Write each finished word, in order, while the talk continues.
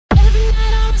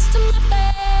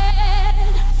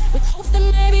hopes that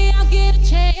maybe I'll get a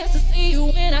chance to see you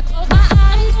when I close my eyes.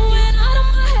 I'm going out of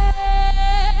my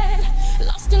head,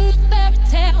 lost in the fairy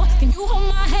tale. Can you hold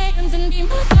my hands and be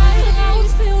my guide?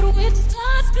 Clouds filled with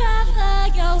stars, color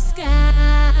your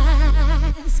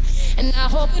skies, and I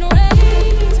hope it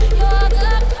rains.